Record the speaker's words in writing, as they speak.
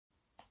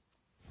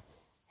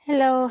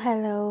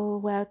Hello,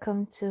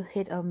 welcome to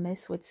Hit or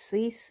Miss with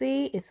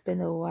Cece. It's been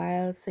a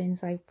while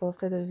since I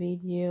posted a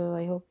video.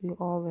 I hope you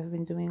all have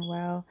been doing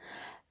well.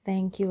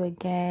 Thank you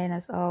again,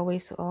 as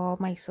always, to all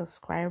my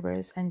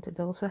subscribers, and to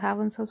those who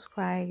haven't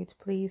subscribed,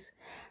 please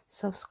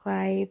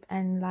subscribe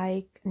and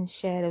like and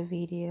share the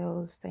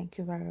videos. Thank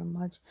you very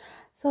much.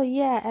 So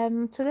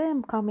today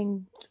I'm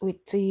coming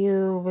to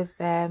you with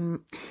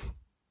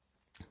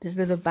this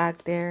little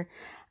bag there.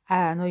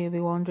 I know you'll be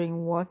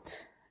wondering what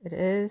it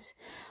is.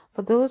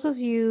 For those of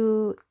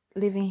you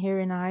living here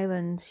in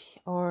Ireland,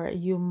 or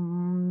you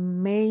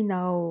may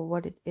know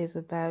what it is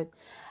about,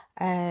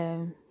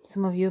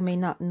 some of you may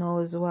not know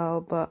as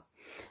well, but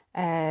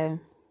I'd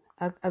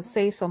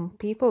say some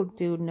people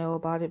do know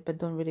about it, but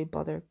don't really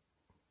bother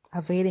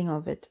availing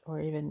of it or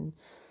even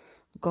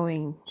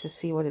going to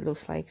see what it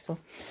looks like. So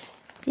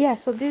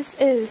this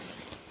is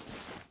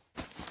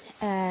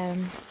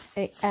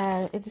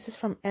this is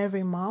from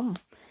everymum.ie.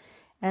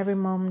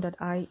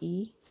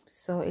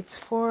 So it's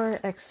for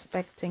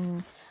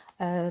expecting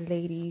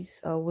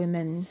ladies or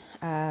women.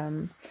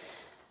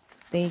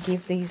 They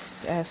give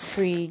these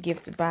free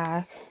gift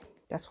bag.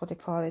 That's what they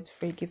call it,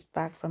 free gift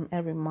bag from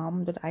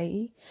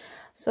everymum.ie.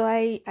 So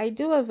I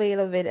do avail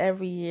of it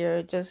every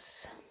year,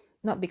 just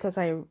not because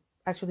I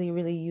actually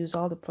really use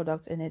all the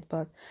products in it,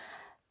 but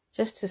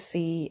just to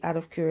see out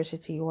of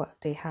curiosity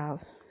what they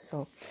have.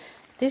 So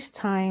this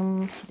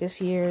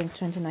year in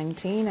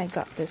 2019, I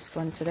got this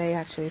one today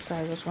actually, so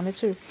I just wanted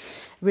to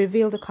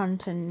reveal the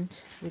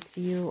content with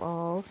you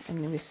all,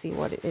 and we see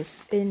what it is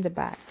in the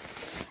bag.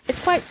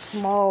 It's quite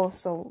small,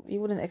 so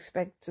you wouldn't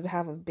expect to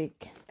have a big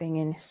thing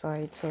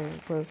inside, so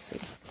we'll see.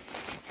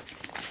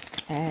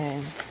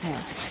 Yeah,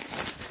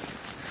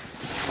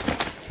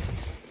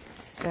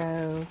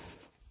 so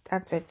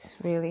that's it,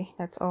 really.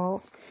 That's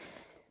all.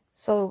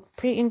 So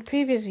in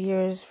previous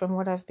years, from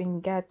what I've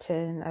been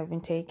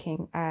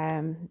taking,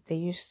 there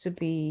used to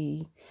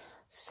be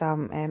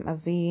some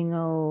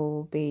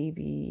Aveeno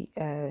baby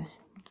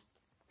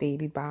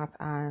bath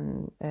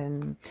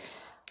and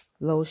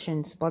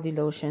lotions, body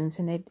lotions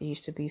in it. There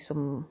used to be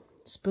some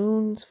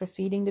spoons for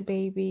feeding the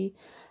baby.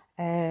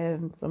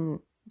 There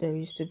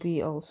used to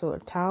be also a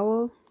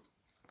towel.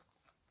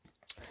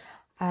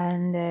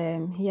 And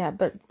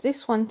but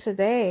this one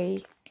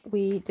today,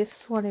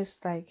 this one is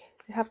like,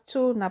 we have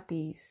two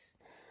nappies.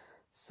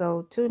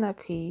 So two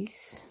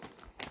nappies.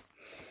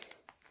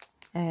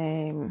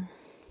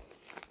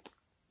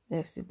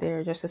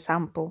 They're just a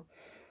sample.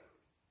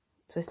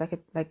 So it's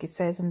like it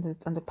says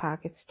on the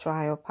pack, it's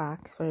trial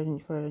pack for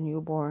a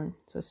newborn.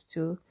 So it's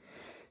two.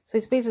 So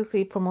it's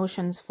basically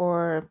promotions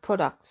for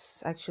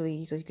products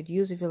actually. So you could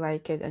use if you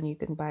like it, and you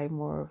can buy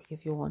more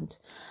if you want.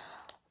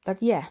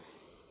 But yeah,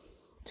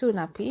 two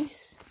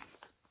nappies.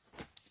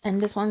 And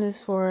this one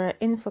is for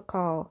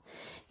Infocall.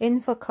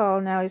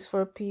 Infocall now is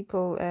for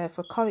people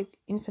for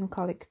infant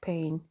colic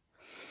pain.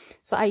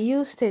 So I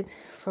used it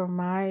for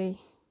my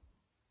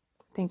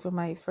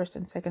first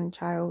and second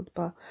child,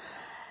 but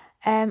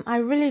I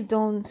really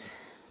don't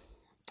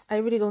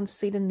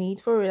see the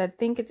need for it. I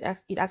think it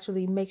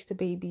actually makes the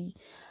baby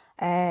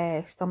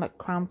stomach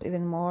cramp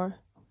even more.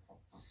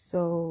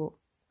 So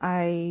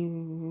I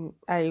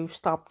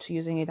stopped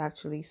using it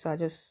actually. So I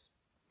just,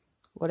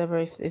 whatever,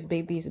 if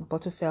baby is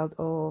bottle-fed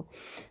or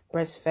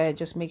breastfed,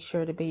 just make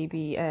sure the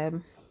baby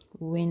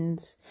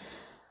wins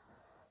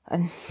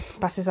and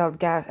passes out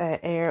gas,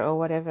 air or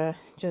whatever.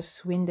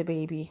 Just win the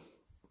baby.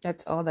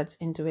 That's all that's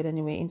into it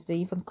anyway. If the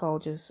infant call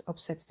just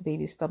upsets the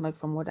baby's stomach,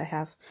 from what I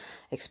have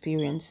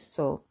experienced,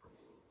 so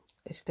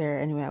it's there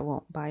anyway. I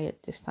won't buy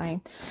it this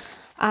time.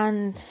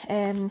 And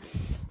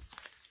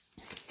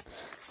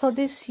so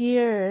this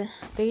year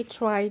they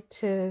tried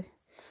to.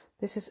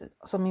 This is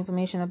some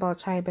information about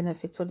child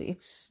benefits. So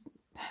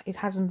it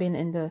hasn't been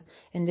in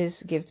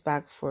this gift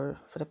bag for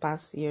the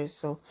past years.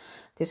 So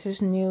this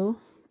is new,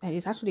 and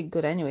it's actually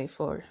good anyway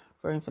for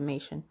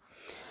information.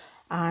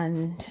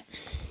 And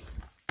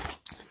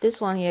this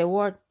one here,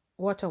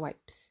 water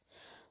wipes.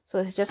 So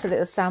it's just a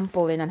little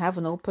sample in, and I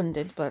haven't opened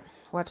it, but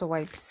water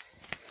wipes,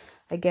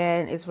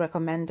 again, is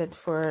recommended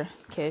for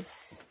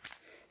kids,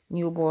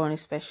 newborn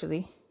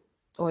especially,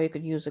 or you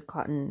could use a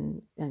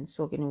cotton and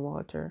soak it in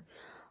water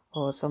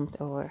or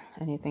or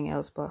anything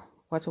else, but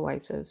water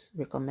wipes is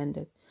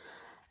recommended.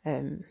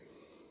 It's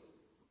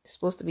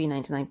supposed to be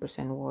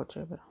 99%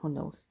 water, but who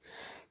knows.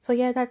 So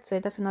yeah, that's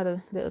it. That's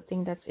another little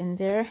thing that's in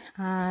there.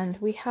 And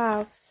we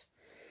have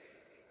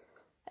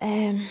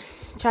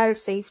child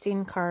safety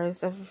in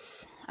cars.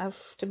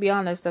 I've to be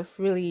honest, I've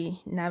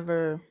really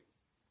never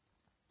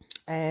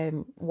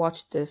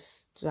watched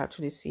this to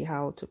actually see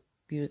how to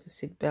use the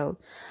seat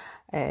belt,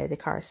 the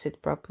car seat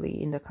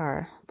properly in the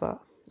car, but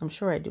I'm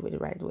sure I do it the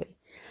right way.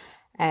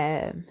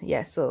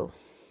 So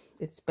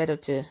it's better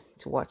to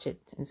watch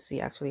it and see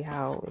actually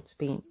how it's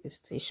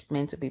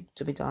meant to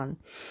be done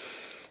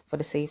for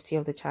the safety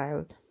of the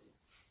child.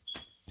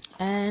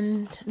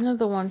 And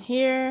another one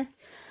here.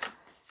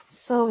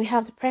 So we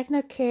have the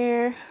pregnant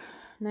care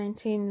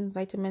 19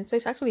 vitamins. So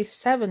it's actually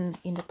 7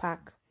 in the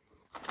pack.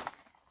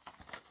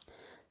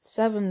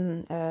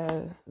 7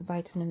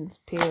 vitamin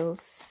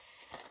pills.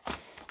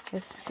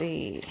 Let's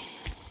see.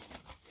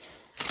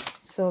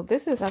 So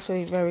this is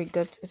actually very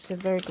good. It's a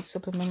very good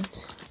supplement.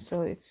 So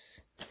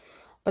it's,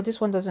 but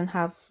this one doesn't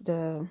have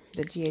the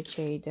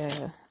DHA,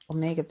 the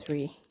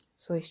omega-3.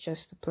 So it's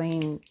just the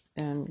plain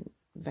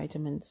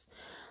vitamins.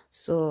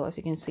 So as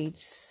you can see,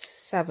 it's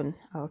 7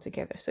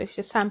 altogether. So it's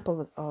just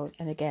sample it all,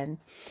 and again,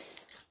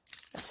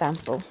 a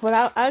sample.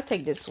 Well, I'll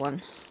take this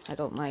one. I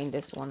don't mind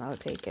this one. I'll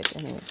take it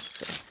anyway.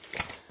 So,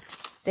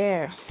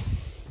 there.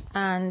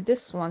 And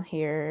this one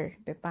here,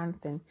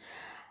 Bepanthen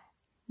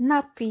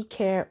Nappy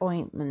Care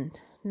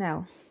Ointment.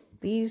 Now,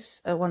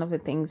 these are one of the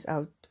things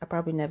I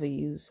probably never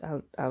use.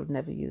 I would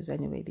never use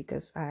anyway,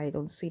 because I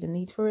don't see the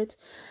need for it.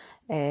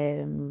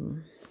 I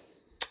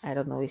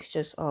don't know. It's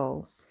just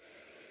all.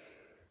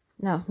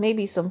 Now,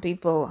 maybe some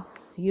people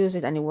use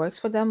it and it works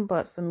for them,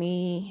 but for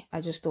me,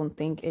 I just don't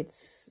think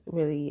it's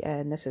really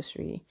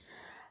necessary.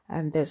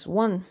 And there's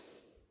one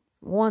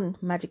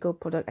magical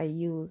product I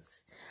use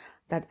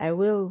that I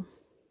will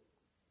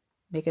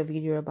make a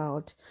video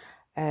about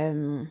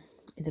in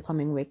the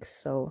coming weeks.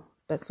 So,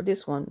 but for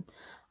this one,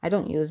 I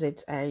don't use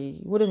it. I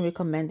wouldn't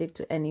recommend it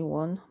to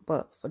anyone,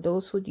 but for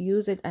those who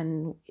use it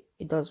and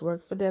it does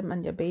work for them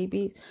and their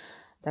babies,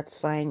 that's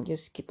fine.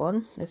 Just keep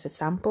on. There's a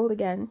sample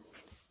again.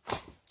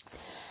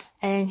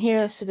 And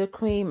here's the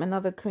cream,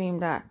 another cream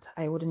that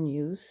I wouldn't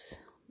use.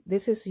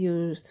 This is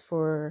used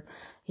for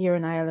here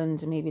in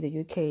Ireland, maybe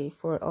the UK,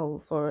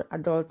 for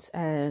adults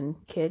and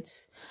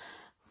kids,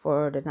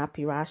 for the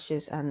nappy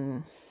rashes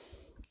and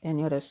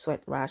any other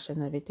sweat rash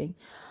and everything.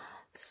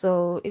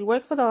 So it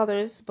worked for the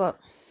others, but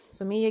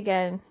for me,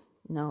 again,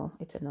 no,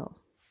 it's a no.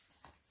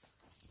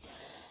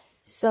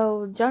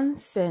 So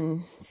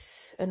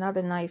Johnson's,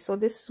 another nice. So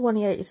this one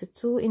here is a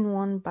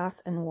 2-in-1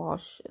 bath and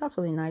wash. That's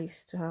really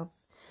nice to have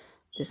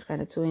this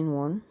kind of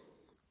 2-in-1.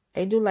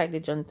 I do like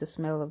the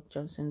smell of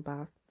Johnson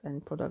bath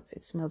and products.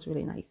 It smells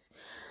really nice.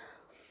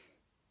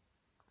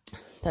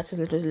 That's a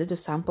little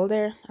sample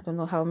there. I don't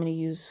know how many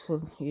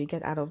useful you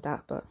get out of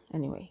that, but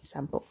anyway,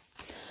 sample.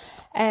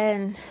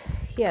 And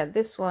yeah,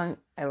 this one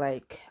I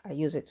like. I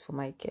use it for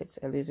my kids.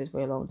 I use it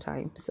for a long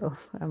time. So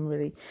I'm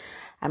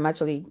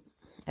actually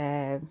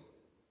this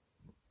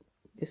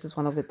is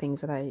one of the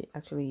things that I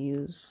actually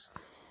use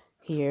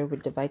here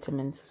with the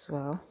vitamins as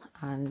well.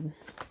 And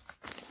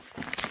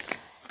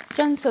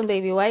Johnson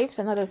baby wipes,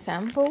 another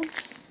sample.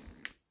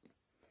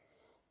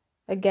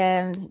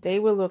 Again, they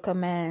will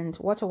recommend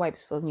water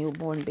wipes for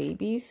newborn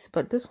babies,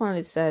 but this one,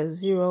 it says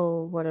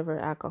 0 whatever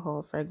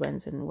alcohol,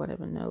 fragrance, and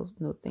whatever, no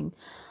thing.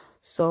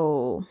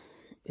 So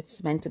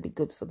it's meant to be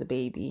good for the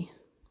baby,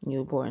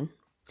 newborn.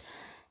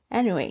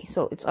 Anyway,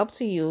 so it's up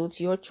to you. It's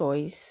your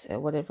choice,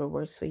 whatever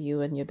works for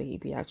you and your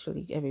baby.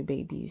 Actually, every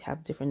baby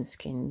have different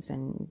skins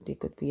and they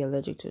could be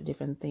allergic to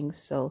different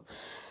things. So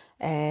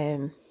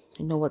you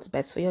know what's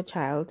best for your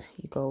child,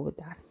 you go with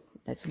that.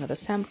 That's another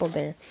sample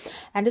there.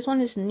 And this one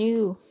is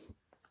new,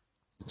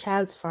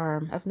 Child's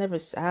Farm. I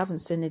haven't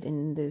seen it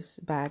in this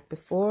bag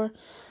before,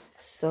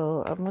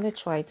 so I'm gonna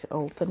try to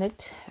open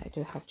it. I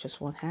do have just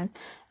one hand,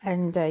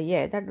 and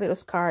yeah, that little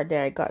scar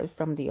there, I got it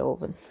from the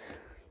oven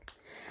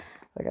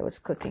when I was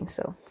cooking,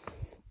 so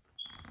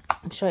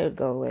I'm sure it'll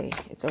go away.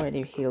 It's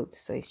already healed,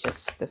 so it's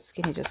just the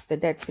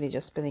dead skin is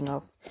just spilling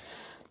off.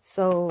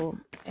 So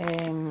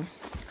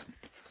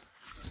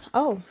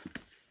oh,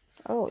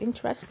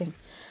 interesting.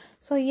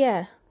 So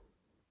yeah,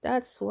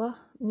 that's what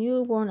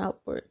newborn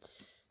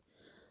upwards.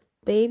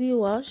 Baby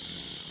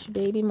wash,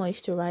 baby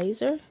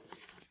moisturizer,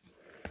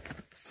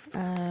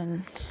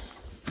 and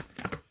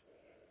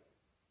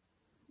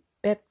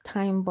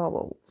bedtime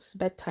bubbles.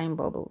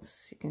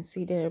 You can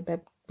see there,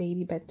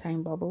 baby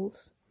bedtime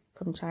bubbles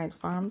from Child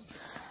Farms.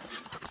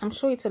 I'm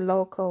sure it's a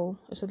local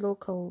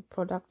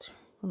product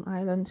from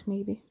Ireland,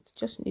 maybe.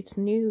 It's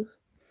new.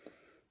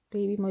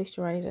 Baby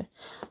moisturizer.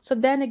 So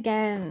then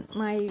again,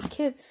 my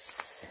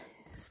kids'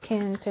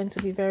 skin tend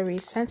to be very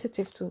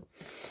sensitive to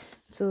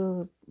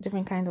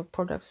different kind of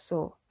products,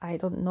 so I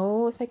don't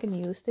know if I can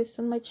use this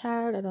on my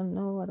child. I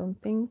don't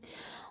think,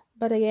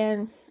 but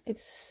again,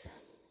 it's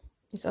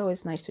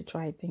always nice to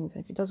try things.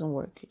 If it doesn't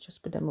work, you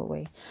just put them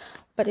away.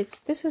 But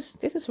this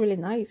is really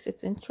nice.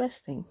 It's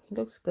interesting. It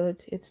looks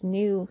good. It's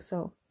new,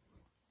 so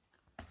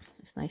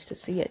it's nice to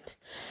see it.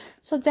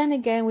 So then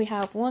again, we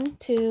have 1,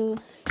 2,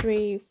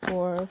 3,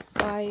 4,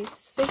 5,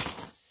 6,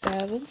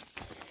 7,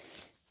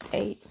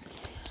 8,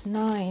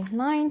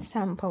 9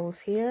 samples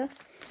here.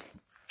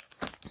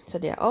 So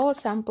they're all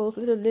samples,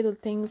 little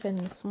things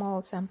and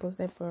small samples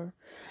there for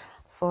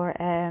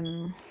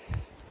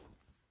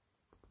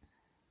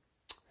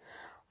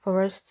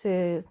us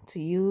to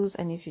use.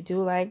 And if you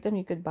do like them,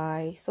 you could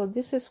buy. So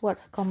this is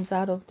what comes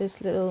out of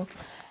this little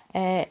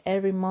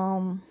Every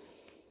Mom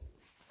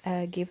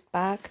gift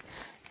bag.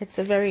 It's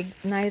a very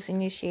nice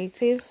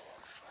initiative.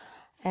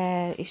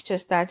 It's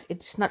just that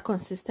it's not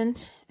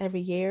consistent every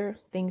year.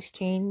 Things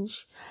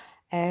change.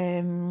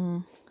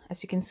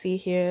 As you can see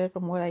here,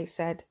 from what I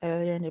said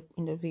earlier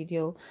in the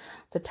video,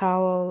 the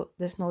towel,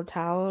 there's no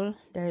towel,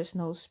 there's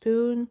no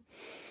spoon.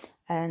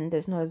 and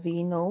there's no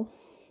vino.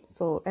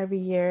 So every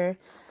year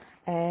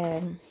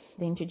they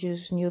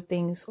introduce new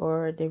things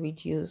or they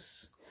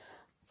reduce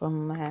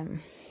from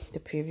the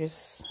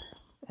previous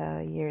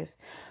years.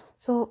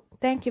 So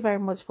thank you very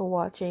much for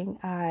watching.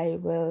 I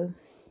will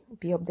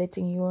be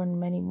updating you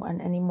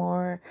on any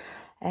more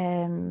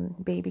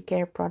baby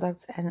care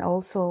products, and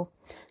also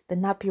the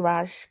nappy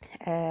rash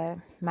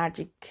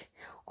magic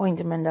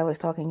ointment I was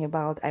talking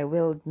about. I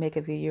will make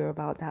a video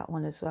about that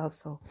one as well.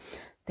 So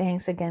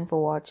thanks again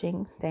for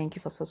watching. Thank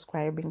you for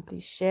subscribing.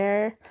 Please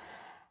share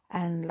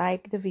and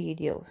like the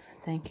videos.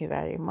 Thank you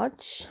very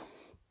much.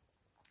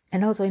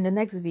 And also in the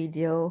next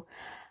video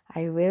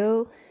I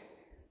will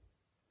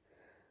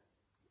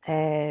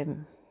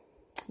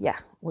yeah,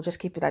 we'll just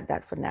keep it like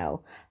that for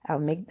now. I'll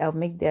make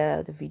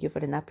the video for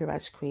the nappy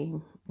rash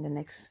cream in the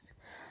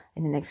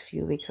next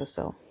few weeks or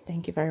so.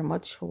 Thank you very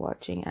much for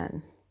watching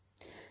and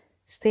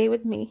stay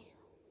with me.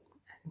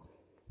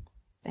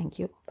 Thank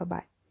you. Bye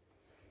bye.